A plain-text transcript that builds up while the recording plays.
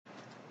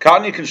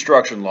Cottony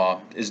Construction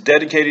Law is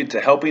dedicated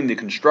to helping the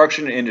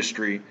construction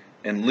industry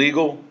in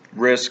legal,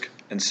 risk,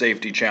 and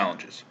safety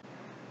challenges.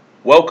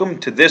 Welcome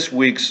to this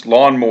week's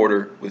Law and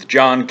Mortar with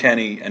John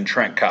Kenny and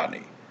Trent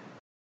Cottony.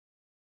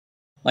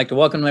 I'd like to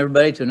welcome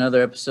everybody to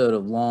another episode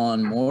of Law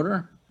and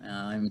Mortar.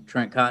 I'm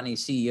Trent Cottony,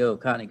 CEO of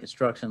Cottony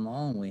Construction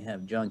Law, and we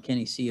have John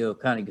Kenny, CEO of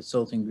Cottony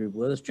Consulting Group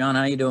with us. John,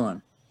 how you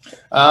doing?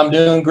 I'm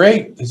doing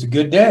great. It's a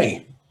good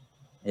day.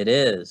 It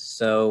is.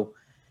 So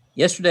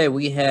yesterday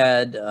we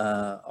had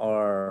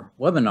our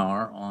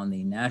webinar on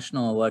the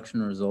national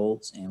election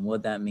results and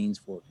what that means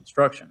for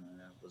construction. And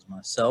it was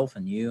myself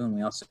and you, and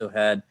we also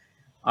had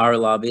our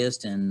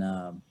lobbyist and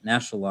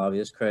national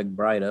lobbyist, Craig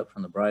Breithaupt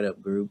from the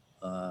Breithaupt Group,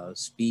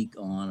 speak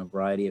on a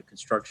variety of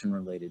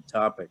construction-related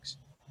topics.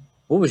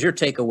 What was your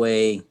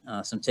takeaway,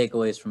 some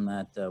takeaways from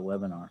that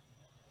webinar?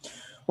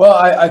 Well,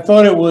 I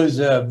thought it was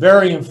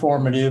very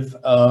informative.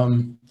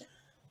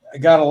 I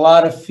got a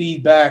lot of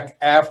feedback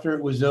after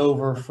it was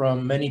over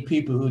from many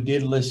people who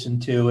did listen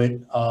to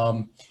it.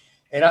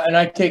 And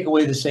I take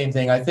away the same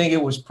thing. I think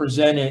it was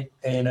presented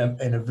in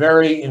a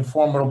very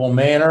informative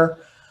manner.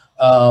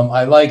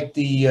 I like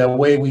the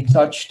way we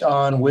touched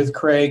on with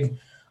Craig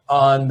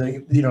on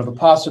the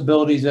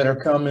possibilities that are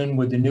coming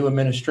with the new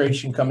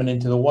administration coming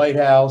into the White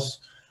House,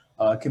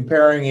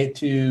 comparing it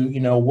to,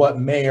 what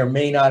may or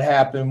may not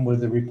happen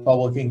with the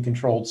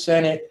Republican-controlled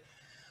Senate.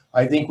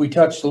 I think we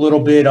touched a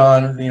little bit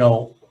on,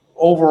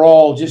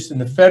 overall, just in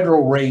the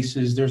federal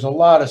races, there's a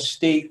lot of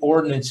state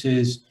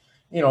ordinances,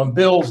 and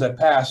bills that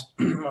passed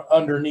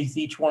underneath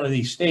each one of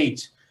these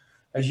states.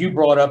 As you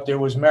brought up, there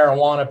was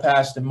marijuana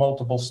passed in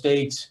multiple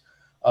states,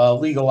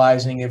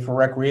 legalizing it for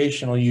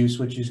recreational use,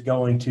 which is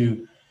going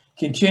to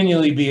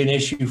continually be an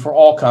issue for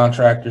all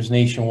contractors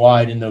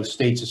nationwide in those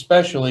states,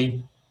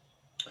 especially.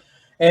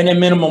 And then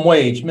minimum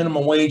wage.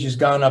 Minimum wage has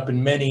gone up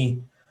in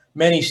many,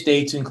 many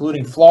states,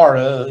 including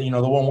Florida,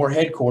 the one we're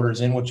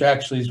headquarters in, which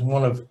actually is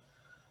one of,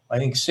 I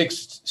think,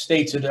 6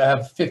 states that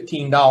have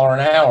 $15 an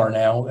hour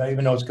now,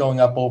 even though it's going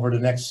up over the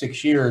next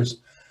 6 years.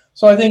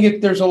 So I think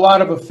there's a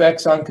lot of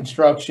effects on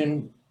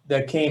construction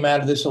that came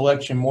out of this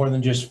election more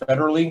than just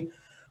federally.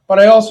 But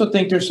I also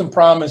think there's some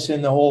promise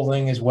in the whole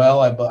thing as well.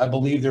 I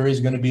believe there is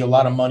going to be a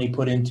lot of money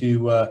put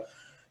into,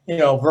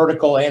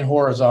 vertical and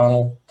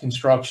horizontal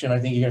construction. I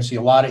think you're going to see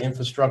a lot of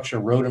infrastructure,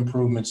 road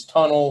improvements,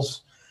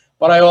 tunnels.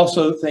 But I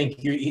also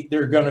think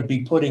they're going to be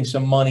putting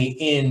some money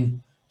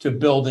into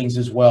buildings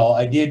as well.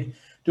 I did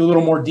do a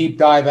little more deep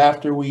dive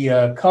after we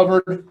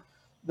covered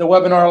the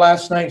webinar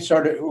last night,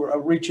 started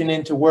reaching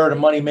into where the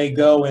money may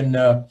go in,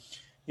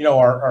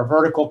 our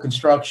vertical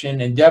construction.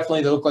 And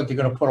definitely they look like they're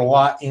going to put a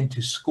lot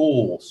into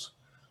schools.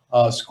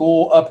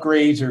 School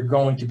upgrades are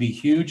going to be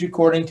huge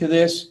according to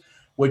this,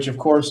 which of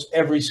course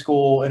every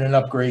school in an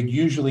upgrade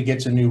usually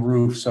gets a new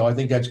roof. So I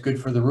think that's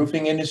good for the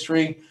roofing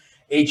industry.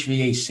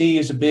 HVAC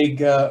is a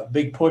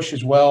big push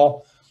as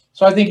well.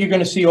 So I think you're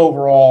going to see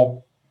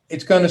overall,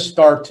 it's going to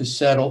start to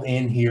settle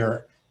in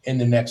here in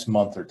the next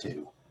month or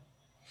two.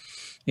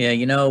 Yeah,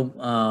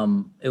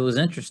 it was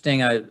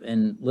interesting.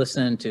 In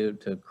listening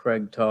to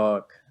Craig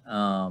talk,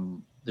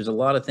 there's a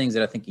lot of things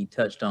that I think he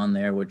touched on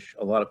there, which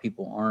a lot of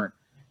people aren't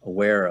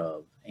aware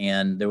of.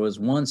 And there was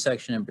one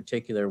section in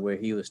particular where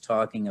he was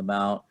talking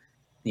about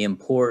the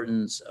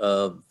importance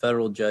of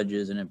federal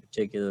judges, and in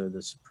particular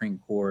the Supreme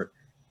Court,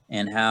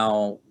 and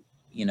how,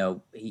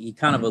 he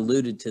kind of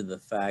alluded to the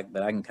fact,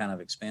 but I can kind of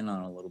expand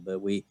on it a little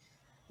bit.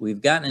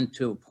 We've gotten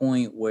into a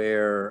point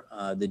where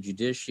the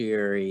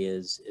judiciary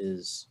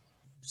is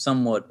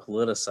somewhat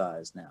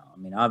politicized now. I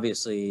mean,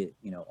 obviously,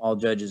 all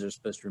judges are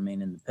supposed to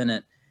remain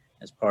independent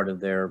as part of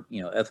their,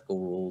 ethical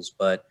rules,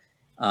 but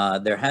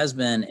there has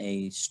been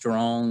a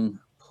strong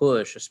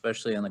push,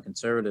 especially on the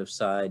conservative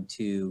side,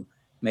 to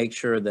make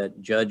sure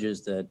that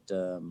judges that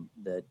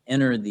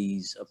enter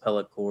these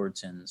appellate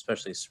courts, and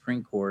especially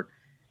Supreme Court,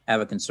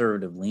 have a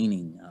conservative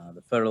leaning.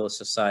 The Federalist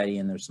Society,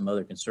 and there's some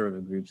other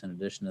conservative groups in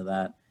addition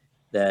to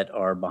that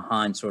are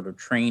behind sort of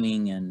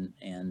training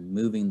and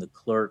moving the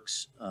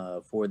clerks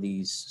for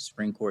these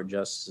Supreme Court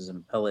justices and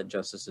appellate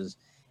justices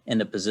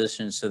into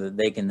positions so that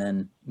they can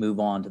then move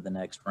on to the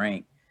next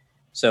rank.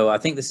 So I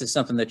think this is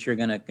something that you're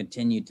going to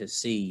continue to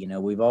see.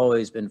 We've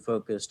always been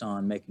focused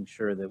on making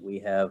sure that we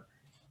have,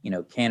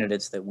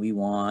 candidates that we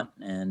want,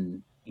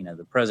 and,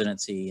 the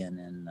presidency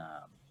and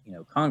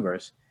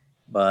Congress.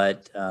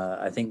 But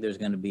I think there's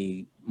going to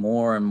be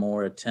more and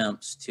more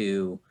attempts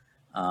to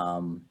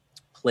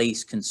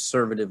place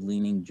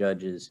conservative-leaning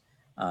judges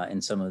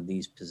in some of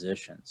these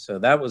positions. So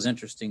that was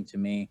interesting to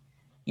me.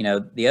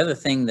 The other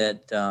thing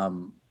that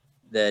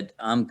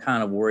I'm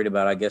kind of worried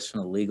about, I guess,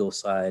 from the legal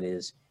side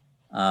is,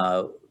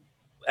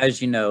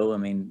 as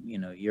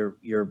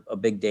you're a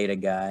big data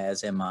guy,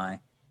 as am I.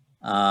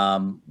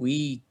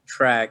 We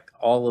track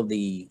all of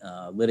the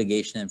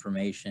litigation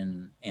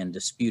information and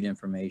dispute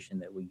information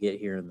that we get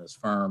here in this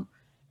firm.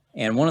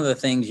 And one of the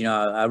things,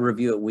 I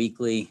review it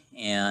weekly.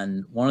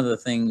 And one of the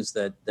things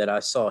that I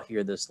saw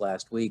here this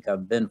last week,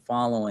 I've been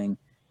following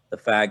the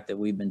fact that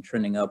we've been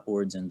trending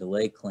upwards in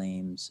delay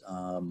claims,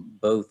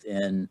 both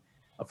in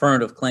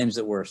affirmative claims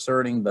that we're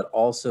asserting, but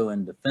also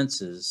in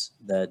defenses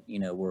that, you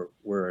know,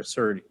 we're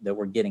asserting that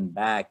we're getting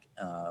back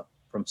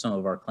from some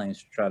of our claims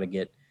to try to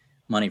get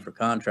money for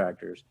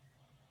contractors.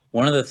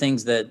 One of the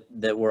things that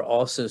we're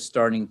also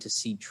starting to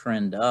see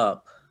trend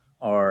up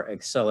are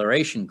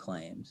acceleration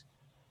claims.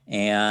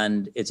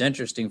 And it's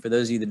interesting, for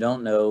those of you that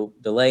don't know,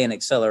 delay and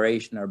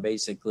acceleration are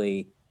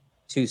basically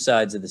two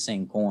sides of the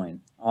same coin.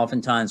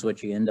 Oftentimes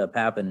what you end up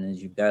happening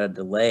is you've got a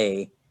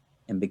delay,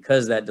 and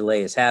because that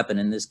delay has happened,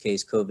 in this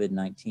case,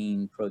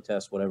 COVID-19,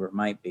 protests, whatever it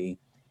might be,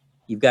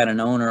 you've got an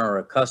owner or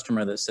a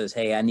customer that says,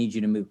 hey, I need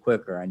you to move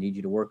quicker. I need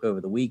you to work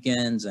over the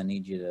weekends. I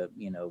need you to,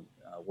 you know,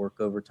 work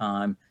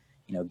overtime,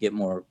 you know, get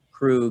more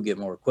crew, get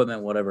more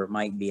equipment, whatever it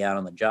might be out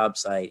on the job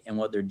site. And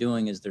what they're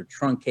doing is they're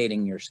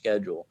truncating your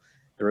schedule.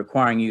 They're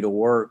requiring you to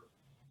work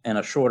in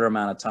a shorter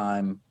amount of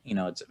time. You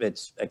know,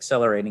 it's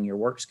accelerating your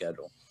work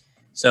schedule.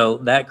 So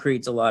that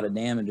creates a lot of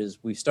damages.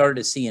 We've started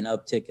to see an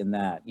uptick in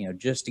that, you know,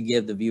 just to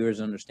give the viewers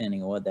an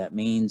understanding of what that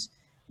means.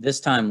 This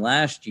time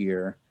last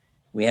year,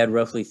 we had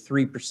roughly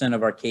 3%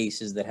 of our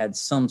cases that had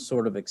some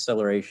sort of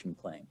acceleration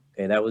claim.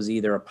 Okay, that was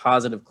either a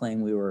positive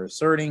claim we were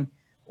asserting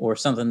or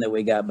something that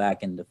we got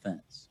back in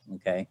defense.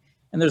 Okay,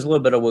 and there's a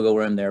little bit of wiggle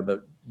room there,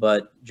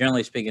 but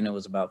generally speaking, it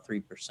was about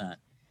 3%.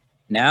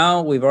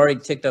 Now we've already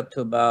ticked up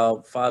to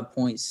about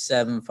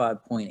 5.7,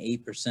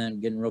 5.8%,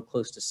 getting real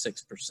close to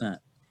 6%.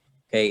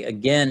 Okay,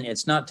 again,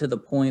 it's not to the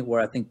point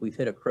where I think we've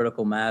hit a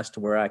critical mass to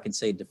where I can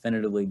say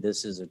definitively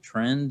this is a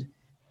trend.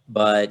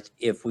 But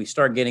if we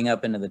start getting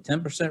up into the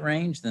 10%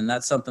 range, then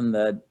that's something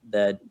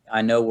that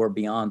I know we're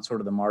beyond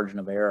sort of the margin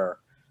of error,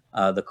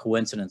 the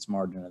coincidence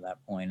margin at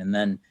that point. And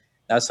then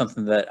that's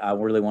something that I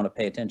really want to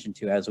pay attention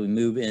to as we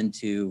move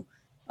into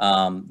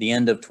the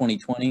end of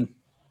 2020.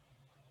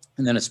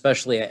 And then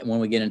especially when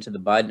we get into the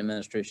Biden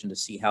administration, to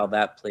see how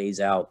that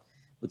plays out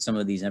with some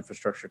of these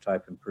infrastructure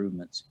type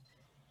improvements.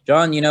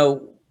 John, you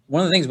know,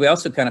 one of the things we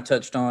also kind of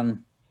touched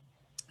on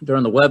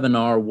during the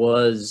webinar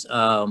was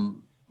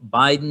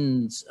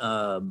Biden's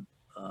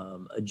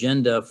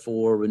agenda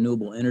for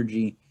renewable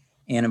energy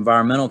and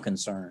environmental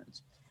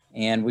concerns.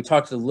 And we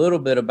talked a little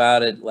bit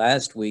about it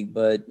last week,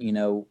 but, you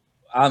know,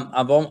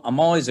 I'm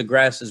always a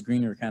grass is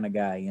greener kind of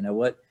guy. You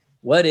know,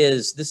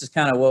 this is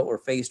kind of what we're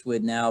faced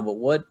with now, but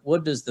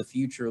what does the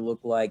future look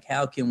like?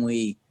 How can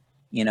we,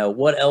 you know,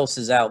 what else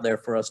is out there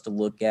for us to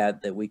look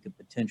at that we could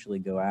potentially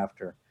go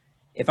after?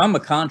 If I'm a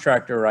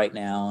contractor right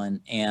now,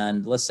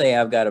 and let's say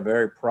I've got a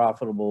very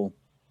profitable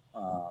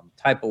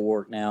type of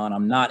work now, and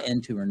I'm not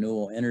into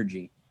renewable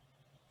energy,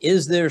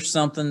 is there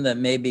something that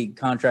maybe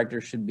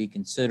contractors should be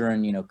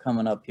considering, you know,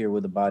 coming up here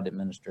with the Biden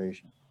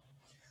administration?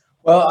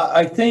 Well,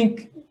 I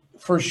think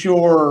for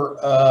sure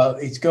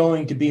it's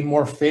going to be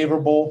more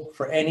favorable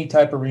for any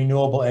type of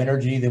renewable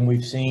energy than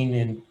we've seen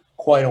in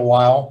quite a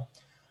while.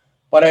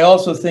 But I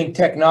also think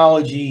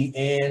technology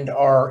and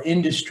our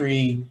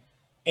industry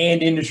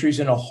and industries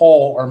in a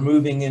whole are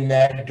moving in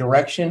that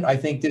direction. I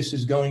think this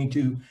is going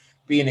to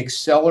be an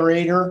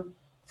accelerator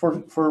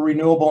for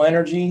renewable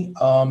energy.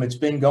 It's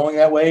been going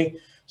that way.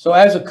 So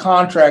as a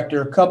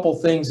contractor, a couple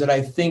things that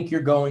I think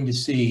you're going to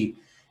see.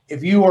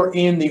 If you are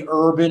in the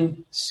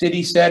urban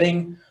city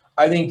setting,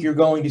 I think you're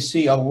going to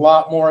see a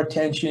lot more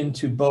attention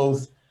to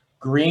both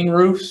green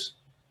roofs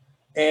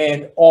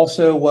and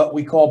also what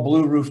we call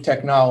blue roof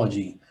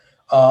technology.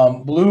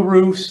 Blue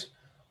roofs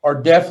are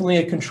definitely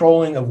a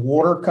controlling of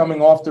water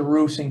coming off the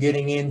roofs and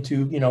getting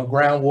into, you know,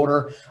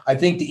 groundwater. I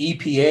think the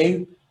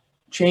EPA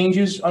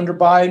changes under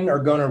Biden are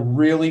going to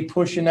really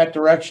push in that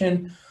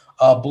direction.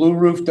 Blue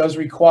roof does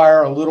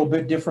require a little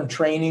bit different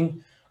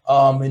training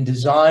in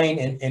design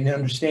and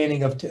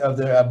understanding of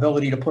the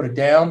ability to put it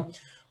down.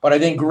 But I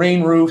think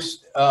green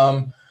roofs,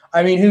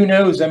 I mean, who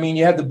knows? I mean,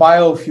 you have the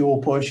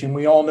biofuel push, and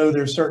we all know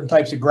there's certain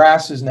types of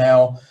grasses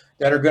now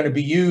that are going to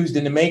be used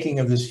in the making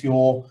of this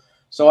fuel.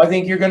 So I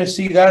think you're going to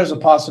see that as a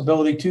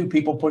possibility too.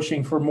 People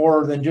pushing for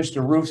more than just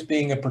the roofs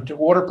being a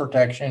water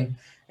protection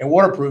and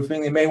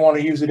waterproofing. They may want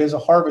to use it as a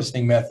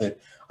harvesting method.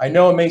 I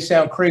know it may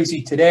sound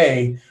crazy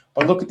today,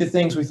 but look at the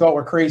things we thought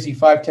were crazy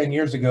 5-10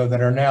 years ago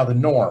that are now the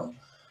norm.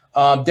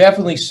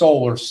 Definitely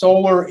solar.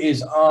 Solar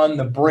is on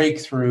the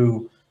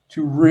breakthrough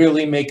to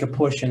really make a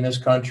push in this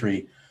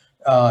country,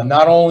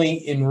 not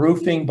only in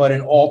roofing, but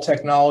in all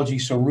technology.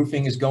 So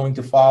roofing is going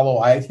to follow,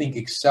 I think,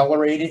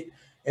 accelerate it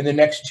in the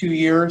next 2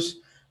 years.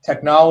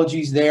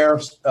 Technologies there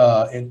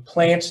and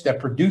plants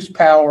that produce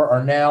power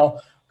are now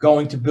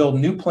going to build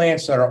new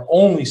plants that are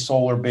only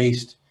solar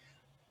based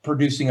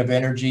producing of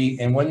energy.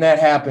 And when that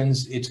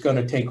happens, it's going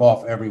to take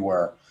off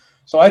everywhere.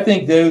 So I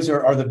think those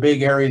are the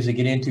big areas to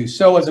get into.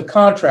 So as a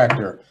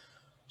contractor,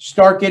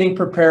 start getting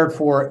prepared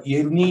for it.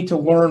 You need to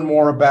learn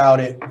more about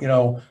it. You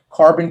know,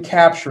 carbon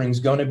capturing is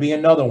going to be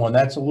another one.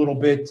 That's a little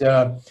bit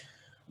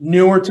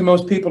newer to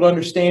most people to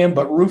understand,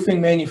 but roofing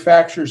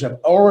manufacturers have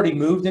already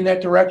moved in that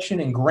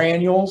direction in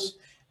granules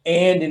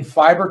and in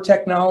fiber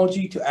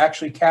technology to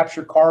actually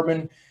capture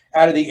carbon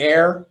out of the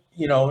air,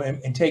 you know,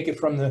 and take it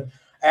from the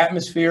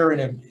atmosphere,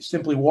 and it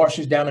simply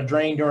washes down a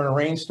drain during a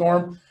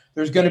rainstorm.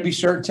 There's going to be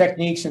certain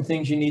techniques and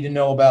things you need to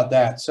know about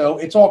that. So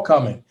it's all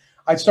coming.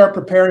 I'd start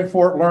preparing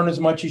for it, learn as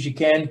much as you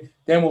can.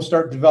 Then we'll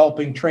start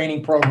developing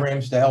training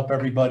programs to help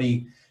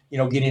everybody,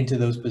 get into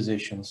those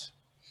positions.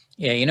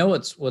 Yeah, you know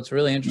what's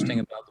really interesting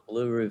about the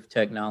Blue Roof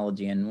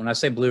technology, and when I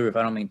say Blue Roof,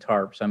 I don't mean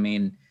tarps. I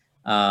mean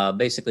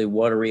basically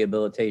water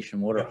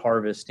rehabilitation, water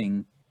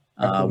harvesting,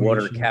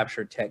 water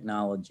capture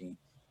technology.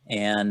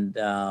 And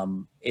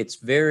it's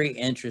very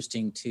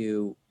interesting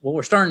to what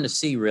we're starting to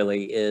see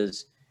really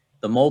is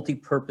the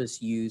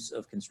multi-purpose use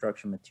of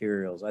construction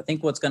materials. I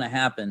think what's going to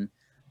happen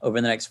over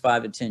the next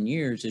 5 to 10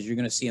 years is you're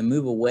going to see a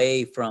move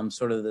away from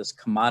sort of this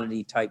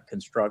commodity type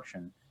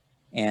construction,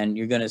 and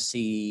you're going to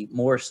see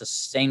more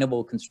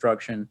sustainable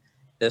construction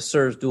that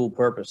serves dual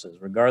purposes,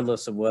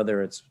 regardless of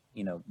whether it's,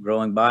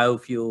 growing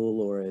biofuel,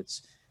 or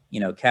it's,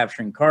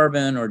 capturing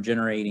carbon, or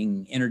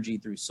generating energy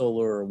through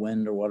solar or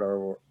wind,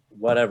 or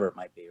whatever it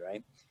might be,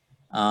 right?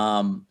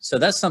 So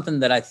that's something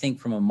that I think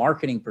from a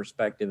marketing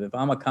perspective, if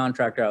I'm a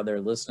contractor out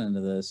there listening to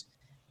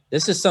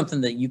this is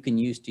something that you can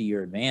use to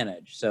your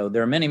advantage. So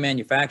there are many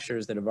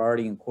manufacturers that have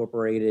already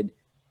incorporated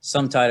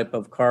some type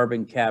of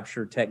carbon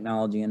capture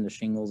technology into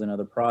shingles and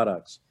other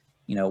products.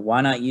 Why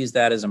not use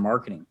that as a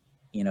marketing?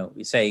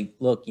 You say,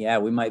 look, yeah,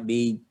 we might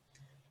be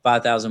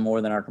 5,000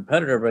 more than our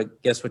competitor,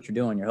 but guess what you're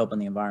doing? You're helping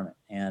the environment,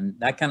 and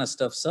that kind of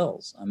stuff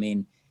sells. I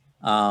mean,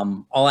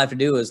 all I have to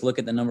do is look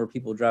at the number of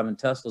people driving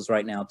Teslas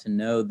right now to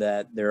know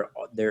that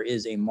there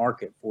is a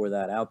market for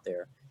that out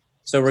there.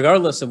 So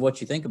regardless of what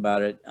you think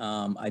about it,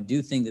 I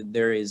do think that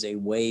there is a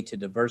way to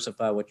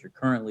diversify what you're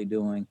currently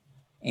doing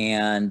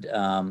and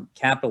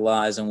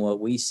capitalize on what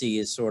we see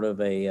as sort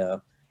of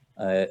a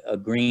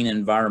green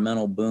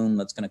environmental boom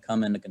that's going to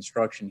come into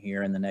construction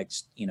here in the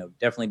next,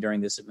 definitely during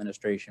this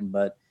administration,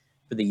 but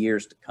for the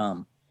years to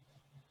come.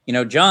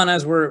 John,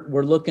 as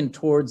we're looking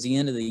towards the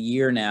end of the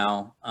year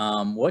now,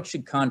 what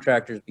should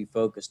contractors be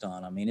focused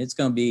on? I mean, it's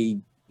going to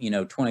be,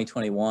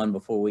 2021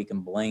 before we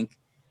can blink.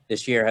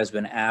 This year has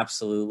been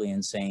absolutely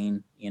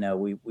insane.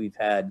 We've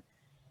had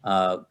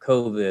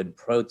COVID,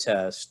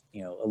 protests,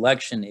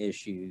 election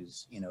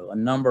issues, a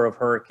number of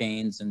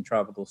hurricanes and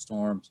tropical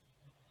storms.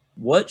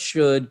 What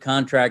should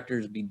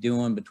contractors be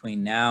doing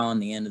between now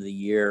and the end of the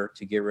year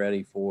to get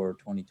ready for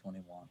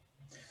 2021?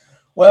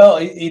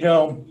 Well,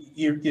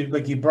 you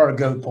like you brought a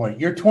good point.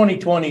 Your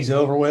 2020 is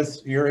over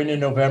with. You're into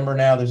November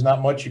now. There's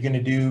not much you're going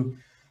to do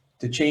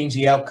to change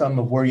the outcome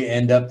of where you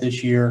end up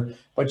this year,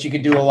 but you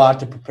can do a lot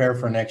to prepare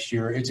for next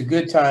year. It's a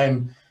good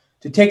time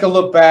to take a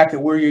look back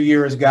at where your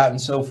year has gotten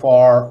so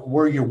far,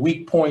 where your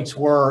weak points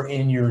were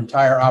in your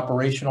entire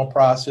operational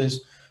process,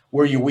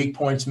 where your weak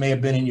points may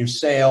have been in your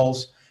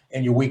sales,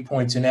 and your weak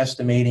points in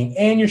estimating,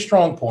 and your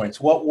strong points,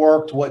 what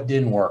worked, what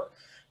didn't work.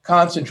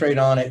 Concentrate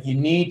on it. You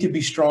need to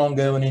be strong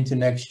going into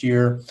next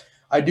year.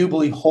 I do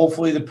believe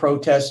hopefully the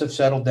protests have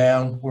settled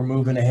down. We're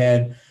moving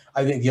ahead.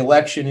 I think the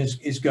election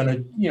is going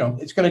to,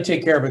 it's going to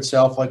take care of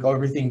itself like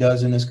everything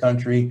does in this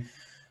country.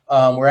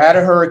 We're out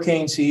of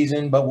hurricane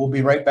season, but we'll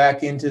be right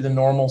back into the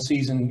normal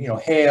season,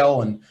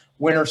 hail and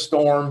winter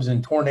storms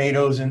and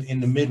tornadoes in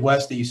the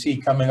Midwest that you see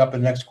coming up in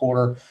the next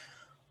quarter.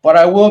 But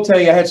I will tell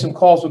you, I had some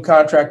calls with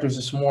contractors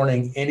this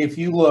morning, and if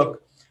you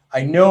look,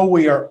 I know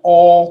we are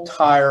all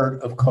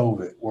tired of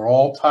COVID. We're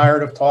all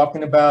tired of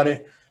talking about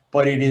it,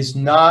 but it is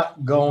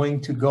not going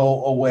to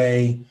go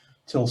away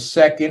till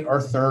second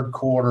or third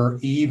quarter,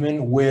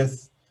 even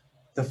with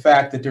the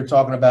fact that they're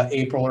talking about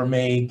April or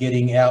May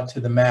getting out to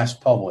the mass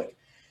public.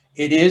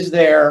 It is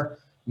there.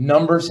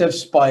 Numbers have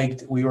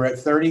spiked. We were at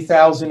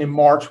 30,000 in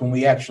March when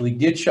we actually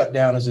did shut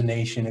down as a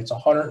nation. It's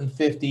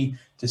 150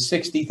 to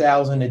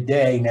 60,000 a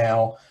day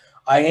now.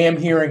 I am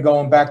hearing,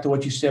 going back to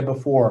what you said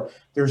before,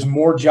 there's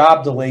more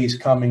job delays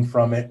coming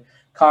from it.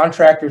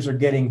 Contractors are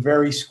getting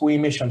very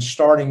squeamish on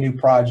starting new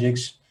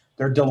projects.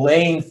 They're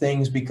delaying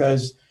things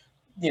because,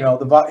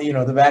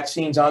 the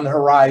vaccine's on the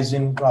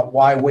horizon.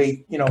 Why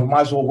wait?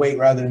 Might as well wait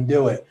rather than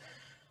do it.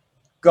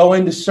 Go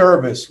into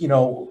service,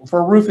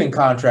 for roofing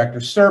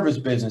contractors, service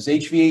business.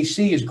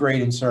 HVAC is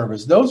great in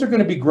service. Those are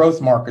going to be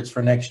growth markets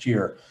for next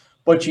year.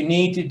 But you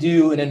need to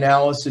do an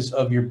analysis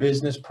of your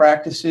business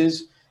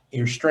practices,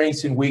 your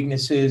strengths and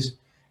weaknesses,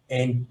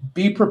 and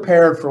be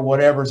prepared for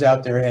whatever's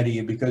out there ahead of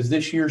you, because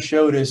this year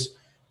showed us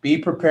be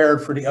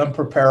prepared for the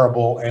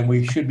unpreparable, and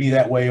we should be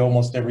that way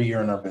almost every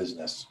year in our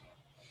business.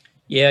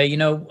 Yeah,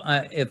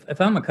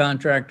 if I'm a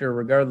contractor,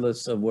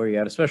 regardless of where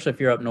you're at, especially if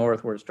you're up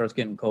north where it starts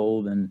getting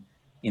cold and,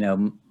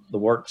 the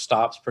work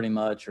stops pretty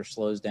much or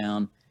slows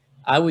down,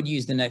 I would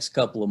use the next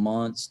couple of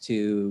months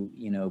to,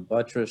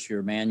 buttress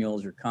your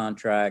manuals, your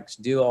contracts,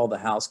 do all the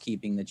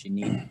housekeeping that you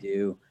need to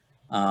do.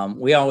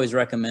 We always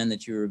recommend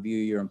that you review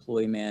your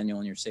employee manual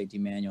and your safety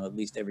manual at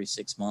least every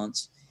 6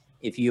 months.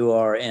 If you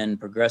are in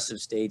progressive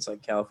states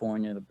like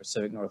California, the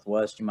Pacific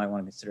Northwest, you might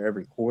want to consider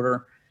every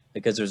quarter,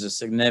 because there's a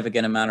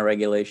significant amount of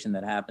regulation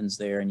that happens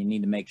there, and you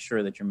need to make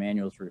sure that your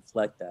manuals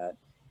reflect that.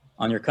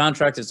 On your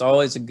contract, it's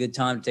always a good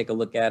time to take a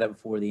look at it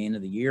before the end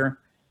of the year.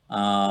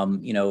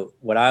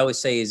 What I always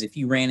say is if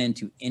you ran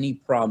into any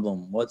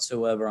problem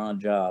whatsoever on a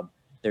job,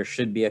 there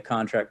should be a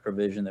contract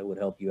provision that would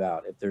help you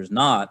out. If there's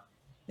not,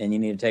 then you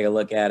need to take a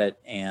look at it,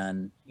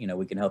 and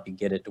we can help you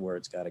get it to where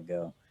it's got to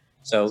go.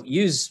 So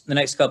use the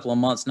next couple of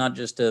months not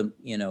just to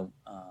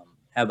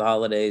have the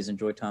holidays,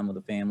 enjoy time with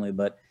the family,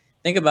 but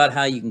think about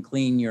how you can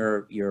clean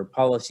your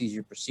policies,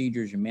 your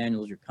procedures, your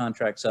manuals, your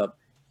contracts up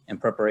in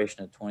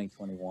preparation of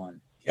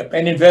 2021. Yep,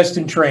 and invest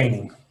in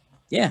training.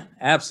 Yeah,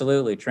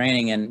 absolutely.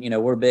 Training.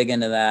 And, we're big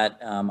into that.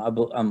 I'm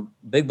a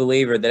big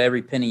believer that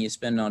every penny you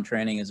spend on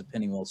training is a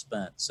penny well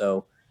spent.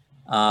 So,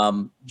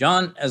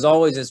 John, as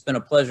always, it's been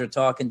a pleasure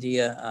talking to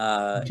you.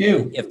 Thank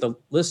you. If the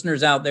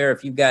listeners out there,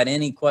 if you've got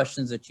any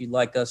questions that you'd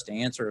like us to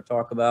answer or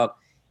talk about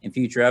in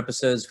future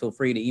episodes, feel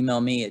free to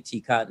email me at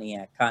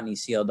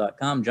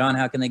tcotney@cotneycl.com. John,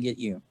 how can they get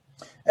you?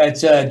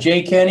 That's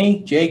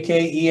jkenney,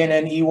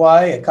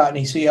 JKENNEY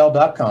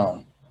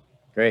 @cotneycl.com.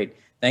 Great.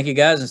 Thank you,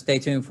 guys, and stay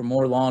tuned for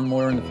more Lawn &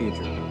 Mower in the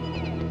future.